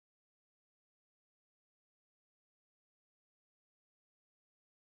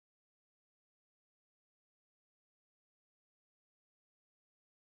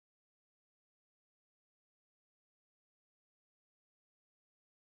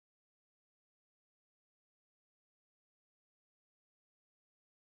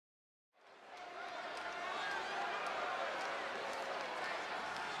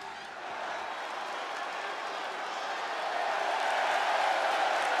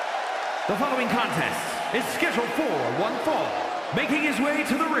The following contest is scheduled for one fall. Making his way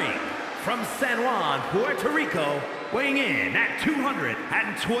to the ring from San Juan, Puerto Rico, weighing in at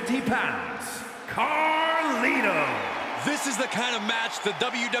 220 pounds, Carlito. This is the kind of match the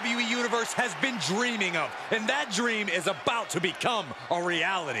WWE Universe has been dreaming of, and that dream is about to become a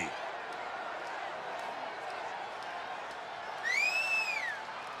reality.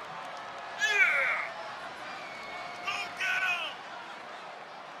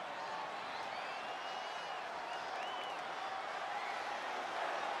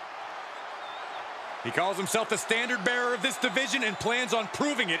 He calls himself the standard bearer of this division and plans on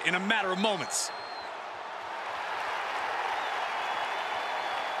proving it in a matter of moments.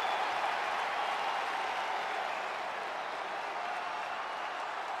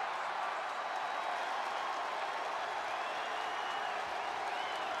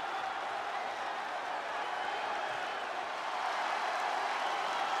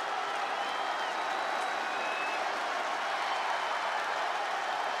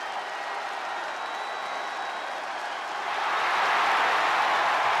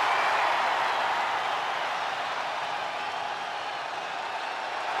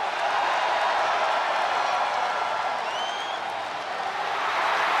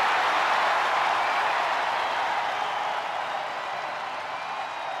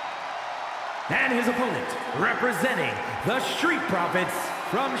 And his opponent, representing the Street Profits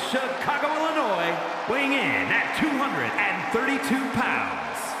from Chicago, Illinois, weighing in at 232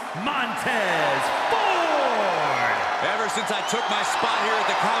 pounds, Montez Ford. Ever since I took my spot here at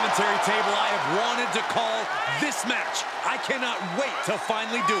the commentary table, I have wanted to call this match. I cannot wait to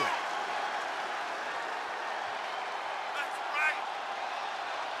finally do it.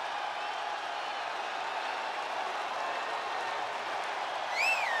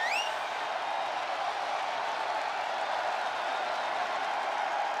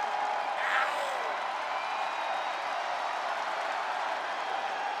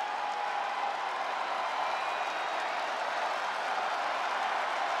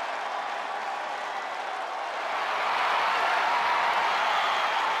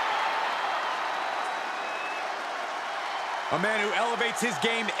 A man who elevates his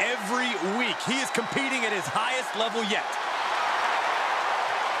game every week. He is competing at his highest level yet.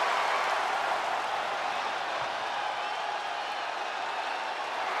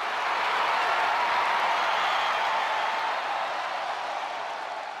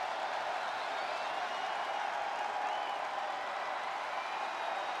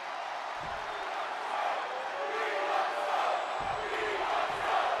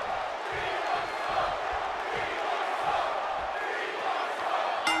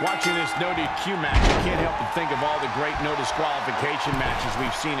 Watching this no DQ match, you can't help but think of all the great no disqualification matches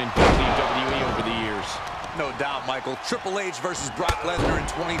we've seen in WWE over the years. No doubt, Michael. Triple H versus Brock Lesnar in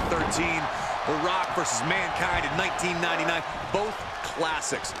 2013. The Rock versus Mankind in 1999. Both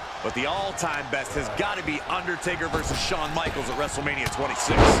classics. But the all-time best has got to be Undertaker versus Shawn Michaels at WrestleMania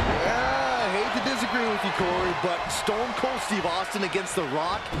 26. Yeah, I hate to disagree with you, Corey, but Stone Cold Steve Austin against The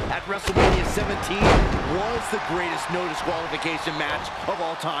Rock at WrestleMania 17 was the greatest no disqualification match of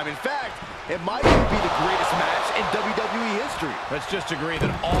all time. In fact, it might even be the greatest match in WWE history. Let's just agree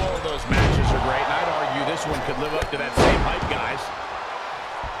that all of those matches are great, and I'd argue this one could live up to that same hype, guys.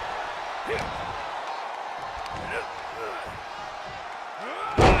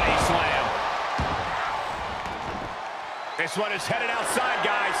 Body slam. This one is headed outside,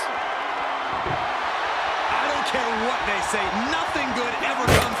 guys. I don't care what they say. Nothing good ever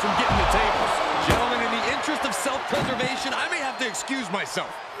comes from getting the tables. Gentlemen, in the interest of self-preservation, I may have to excuse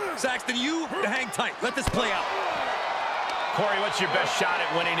myself. Saxton, you hang tight. Let this play out. Corey, what's your best shot at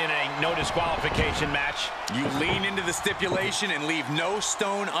winning in a no disqualification match? You lean into the stipulation and leave no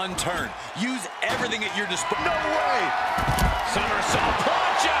stone unturned. Use everything at your disposal. No way! Somersault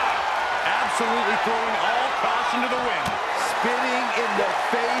plancha! Absolutely throwing all caution to the wind. Spinning in the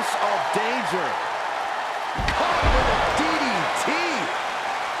face of danger. Caught with a DDT.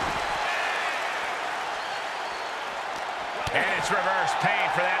 And it's reverse pain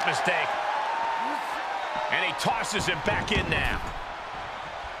for that mistake. And he tosses him back in now.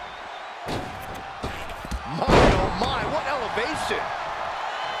 My, oh my, what elevation.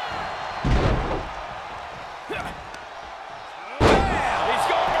 Bam! He's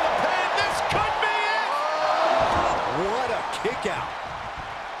going for the pin. This could be it. Oh, what a kick out.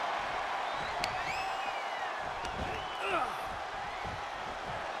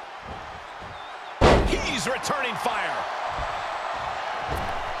 He's returning fire.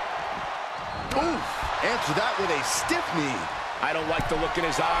 Oof. Answer that with a stiff knee. I don't like the look in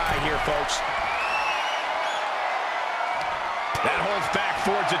his eye here, folks. That holds back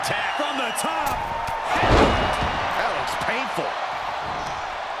Ford's attack. From the top. That looks painful.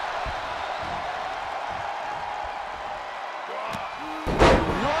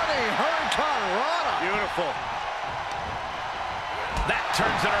 Running hurricanrana. Beautiful. That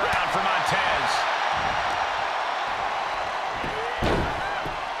turns it around for Montez.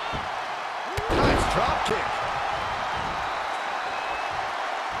 Nice drop kick.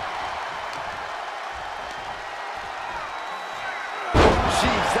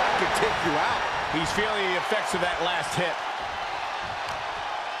 Jeez, that could take you out. He's feeling the effects of that last hit.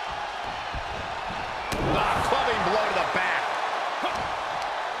 Clubbing blow to the back.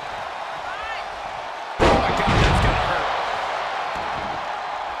 Oh my God, that's gonna hurt.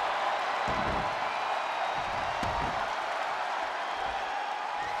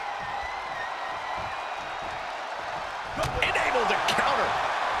 Enabled to counter.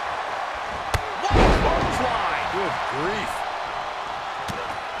 What a clothesline. Good grief.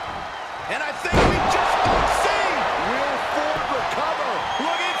 And I think we just might see. Will Ford recover?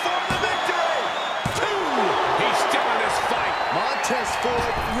 Looking for the victory. 2. He's still in this fight. Montez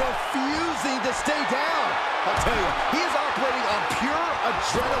Ford refusing to stay down. I'll tell you, he is operating on pure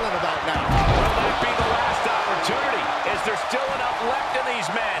adrenaline about now. Will that be the last opportunity? Is there still enough left in these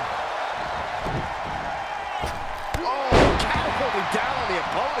men? Oh, catapulting down on the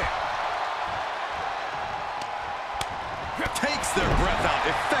opponent. Takes their breath out.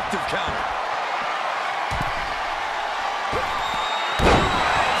 Effective counter.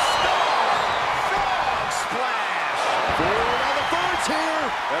 Frog splash. Ford on the birds here.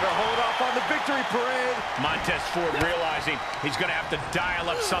 Better hold off on the victory parade. Montez Ford realizing he's going to have to dial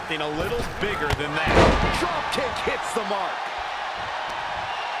up something a little bigger than that. Drop kick hits the mark.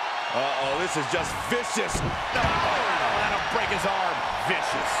 Uh-oh, this is just vicious. No, that'll break his arm.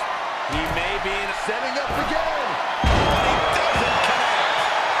 Vicious. He may be Setting up again. But he doesn't connect.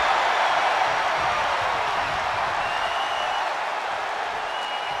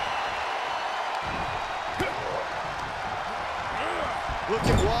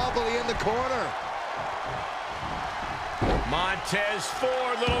 Looking wobbly in the corner. Montez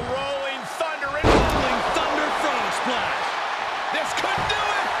Ford, little rolling thunder. rolling thunder frog splash. This could do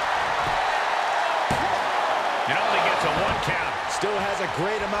it. It only gets a 1 count. Still has a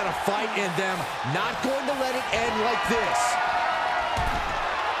great amount of fight in them. Not going to let it end like this.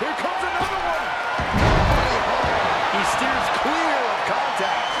 Here comes another one. He steers clear of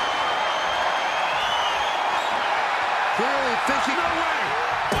contact. Clearly thinking, no way.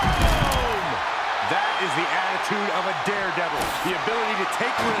 Boom! That is the attitude of a daredevil. The ability to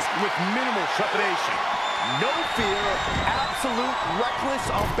take risk with minimal trepidation. no fear, absolute reckless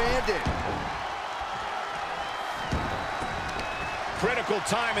abandon. Critical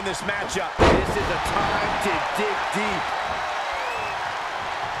time in this matchup. This is a time to dig deep.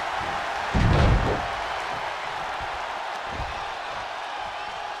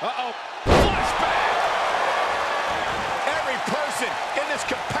 Uh-oh. Flashback! Every person in this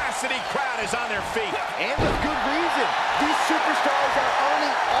capacity crowd is on their feet. And with good reason. These superstars are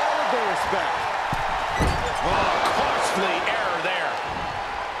earning all of their respect. Oh, costly error there.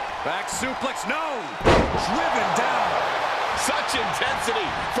 Back suplex, no! Driven down. Such intensity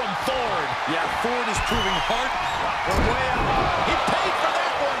from Ford. Yeah, Ford is proving heart from way up. He paid for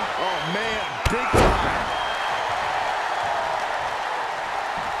that one. Oh, man, big time.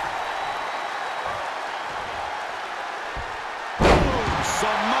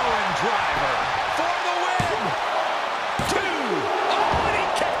 Samoan driver For the win. 2. Oh, and he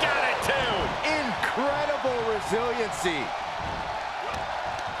kicked out at 2. Incredible resiliency.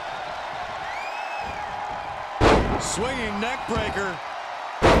 swinging neck breaker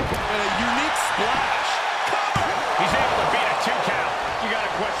and a unique splash. Cover. He's able to beat a 2 count. You got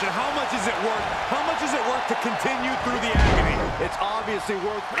to question, how much is it worth? How much is it worth to continue through the agony? It's obviously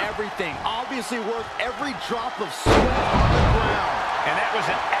worth everything. Obviously worth every drop of sweat on the ground. And that was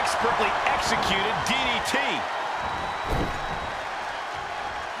an expertly executed DDT.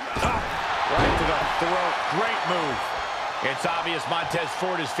 Right to the throat. Great move. It's obvious Montez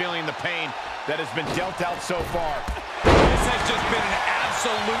Ford is feeling the pain that has been dealt out so far. This has just been an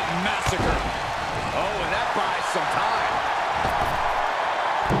absolute massacre. Oh, and that buys some time.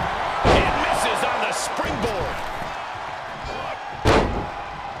 It misses on the springboard.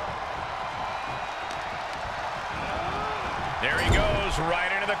 There he goes, right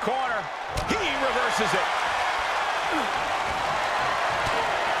into the corner. He reverses it.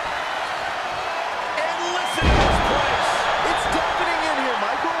 And listen to this place. It's deafening in here,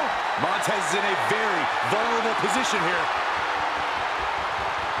 Michael. Montez is in a very vulnerable position here.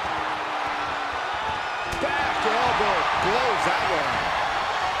 Back elbow blows that one.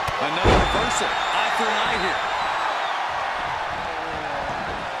 Another reversal. Eye for an eye here.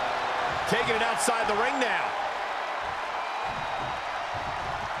 Taking it outside the ring now.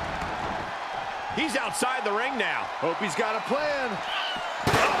 He's outside the ring now. Hope he's got a plan. Up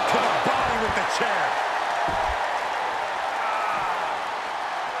to the body with the chair.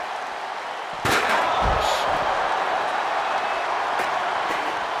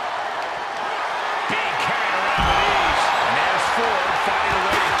 Being carried around with ease. And there's Ford finding a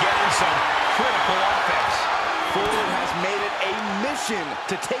way to get in some critical offense. Ford has made it a mission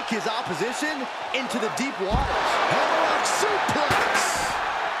to take his opposition into the deep waters. Hammerlock suplex.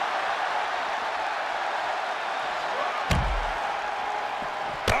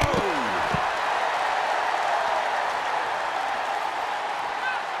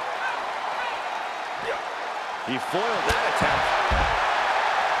 He foiled that attempt.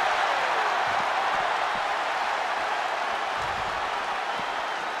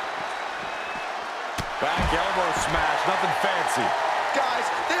 Back elbow smash, nothing fancy. Guys,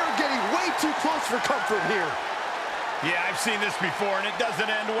 they're getting way too close for comfort here. Yeah, I've seen this before, and it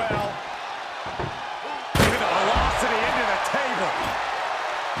doesn't end well. Look at the velocity into the table.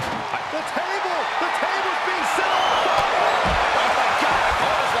 The table's being set on fire. Oh my God,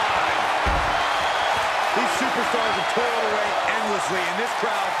 clothesline. These superstars have toiled away Endlessly, and this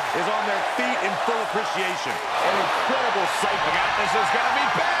crowd is on their feet in full appreciation. an incredible sight. Look out, this is going to be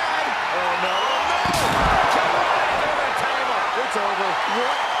bad. Oh no. Under the table. It's over.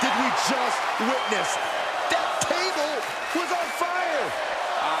 What did we just witness? That table was on fire.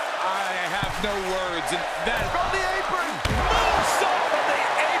 I have no words, and that From the apron. moonsault from the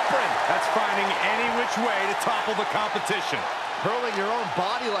apron. That's finding any which way to topple the competition. Hurling your own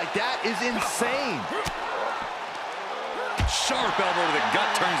body like that is insane. Sharp elbow to the gut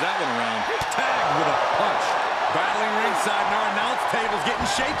turns that one around. Tagged with a punch. Battling ringside, and our announce table's getting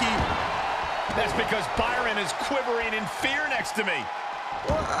shaky. That's because Byron is quivering in fear next to me.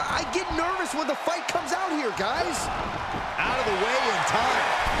 Well, I get nervous when the fight comes out here, guys. Out of the way in time.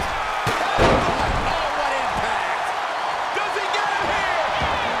 Oh, what impact! Does he get him here?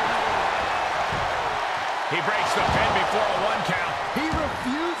 He breaks the pin before a 1 count. He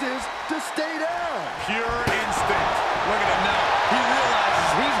refuses to stay down. Pure instinct. Look at him now. He realizes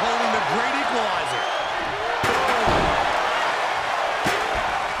he's holding the great equalizer.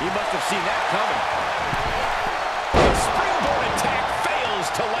 He must have seen that coming. The springboard attack fails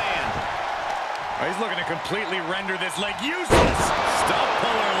to land. He's looking to completely render this leg useless. Stump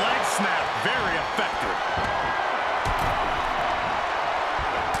puller leg snap. Very effective.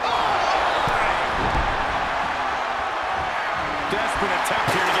 Desperate attempt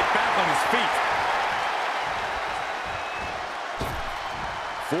here to get back on his feet.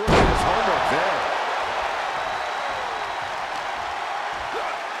 Ford did his homework there.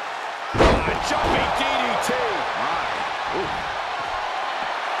 Jumping DDT.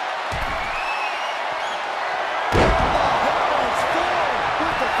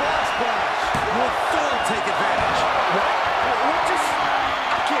 With the frog splash. Will Ford take advantage?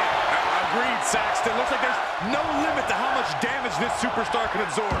 I can't. Agreed, Saxton. Looks like there's no limit to how much damage this superstar can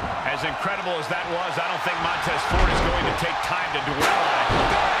absorb. As incredible as that was, I don't think Montez Ford is going to take time to dwell on it.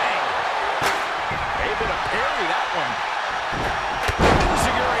 Bang! Able to parry that one.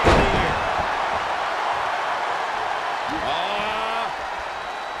 Enziguri in the air.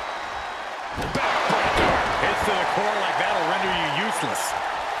 Backbreaker. Hits to the core like that'll render you useless.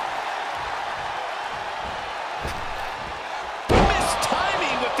 Missed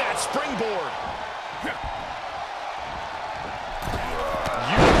timing with that springboard.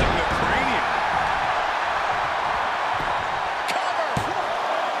 Using the cranium. Cover.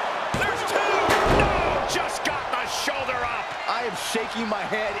 There's 2. No, just got the shoulder up. I am shaking my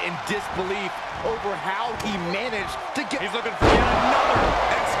head in disbelief over how he managed to get... He's looking for yet another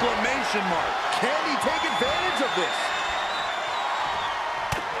exclamation mark. Can he take advantage of this?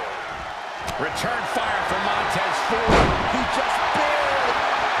 Return fire from Montez Ford. He just barely...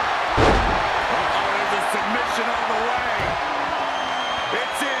 There's a submission on the way.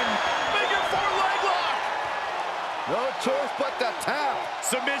 It's in. Make it for leg lock. No choice but to tap.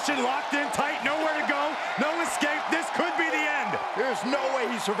 Submission locked in tight. Nowhere to go. No escape. This could be the end. There's no way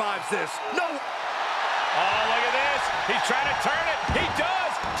he survives this. No. Oh, look at this. He's trying to turn it. He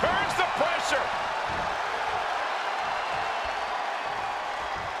does. Turns the pressure.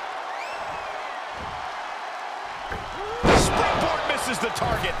 Springboard misses the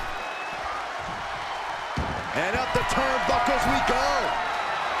target. And up the turnbuckles we go.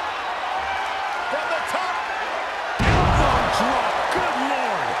 From the top. Elbow drop. Good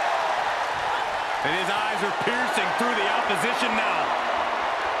Lord. And his eyes are piercing through the opposition now.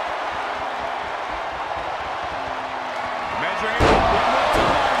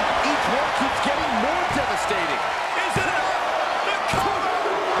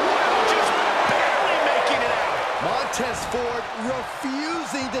 Ford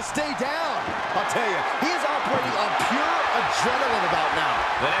refusing to stay down. I'll tell you, he is operating on pure adrenaline about now.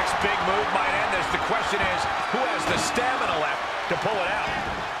 The next big move might end this. The question is, who has the stamina left to pull it out?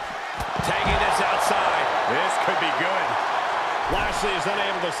 Tagging this outside. This could be good. Lashley is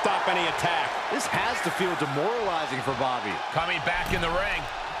unable to stop any attack. This has to feel demoralizing for Bobby. Coming back in the ring.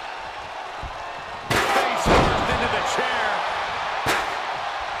 Face first into the chair.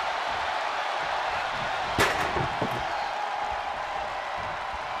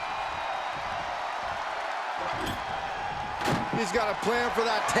 He's got a plan for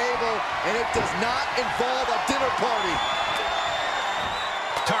that table, and it does not involve a dinner party.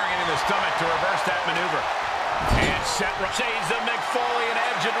 Targeting the stomach to reverse that maneuver. And set shades of McFoley and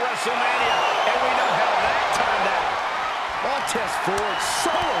Edge at WrestleMania. And we know how that turned out. Montez Ford,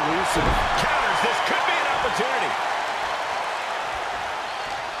 so elusive. Counters, this could be an opportunity.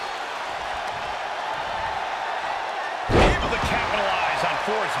 Able to capitalize on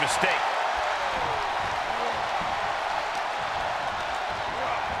Ford's mistake.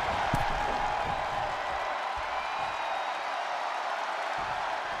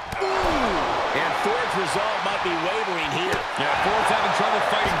 Ford's resolve might be wavering here. Yeah, Ford's having trouble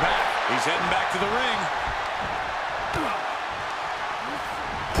fighting back. He's heading back to the ring.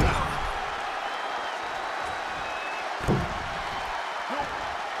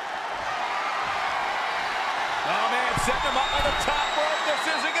 Oh, man, setting him up on the top rope. This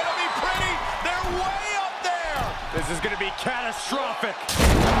isn't going to be pretty. They're way up there. This is going to be catastrophic.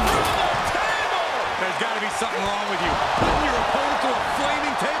 From the table. There's got to be something wrong with you. Putting your opponent to a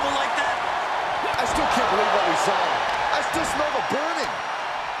flaming table like that. I still can't believe what we saw. I still smell the burning.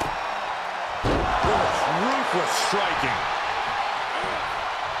 Ruthless striking.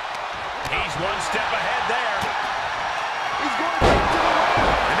 He's one step ahead there. He's going back to the ring.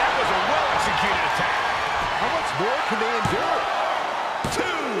 And that was a well-executed attack. How much more can they endure? 2.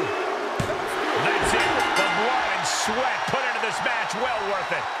 That's it. The blood and sweat put into this match. Well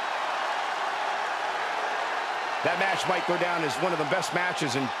worth it. That match might go down as one of the best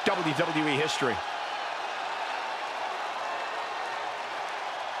matches in WWE history.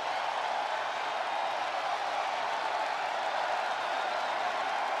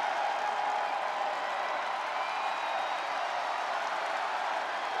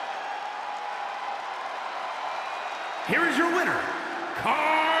 Here is your winner,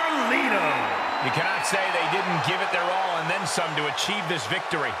 Carlito. You cannot say they didn't give it their all and then some to achieve this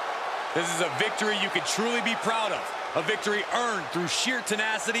victory. This is a victory you can truly be proud of. A victory earned through sheer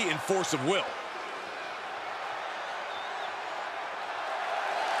tenacity and force of will.